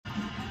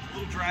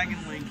Dragon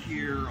Link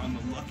here on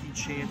the Lucky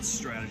Chance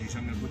strategy. So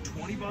I'm going to put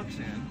 20 bucks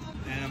in,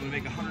 and I'm going to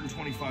make a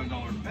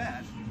 $125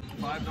 bet.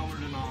 $5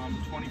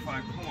 denom,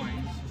 25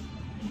 coins.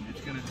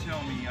 It's going to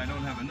tell me I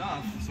don't have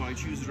enough, so I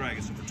choose the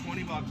dragon. So for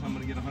 20 bucks, I'm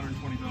going to get a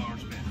 $120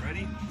 spin.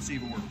 Ready? Let's see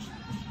if it works.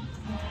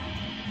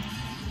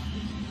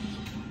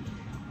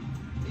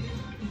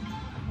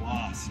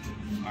 Lost.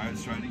 All right,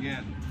 let's try it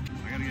again.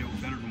 I got to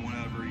get better than 1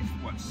 out of every,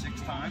 what,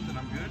 6 times, and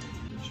I'm good?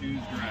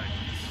 Choose dragon.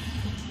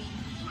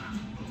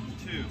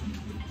 2.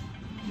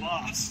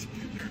 Lost.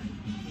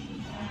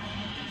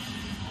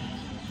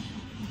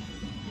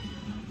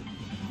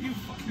 You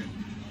fucking.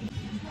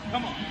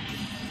 Come on.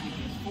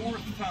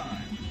 4th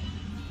time.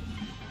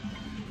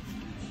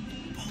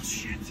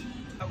 Bullshit.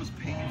 That was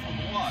painful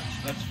to watch.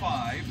 That's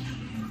 5.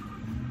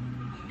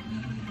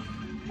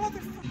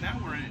 Motherfucker.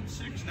 Now we're in at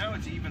 6. Now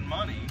it's even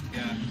money.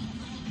 Yeah.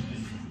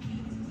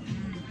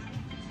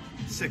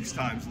 6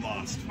 times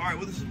lost. Alright,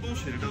 well this is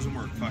bullshit. It doesn't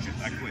work. Fuck it.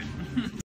 I quit.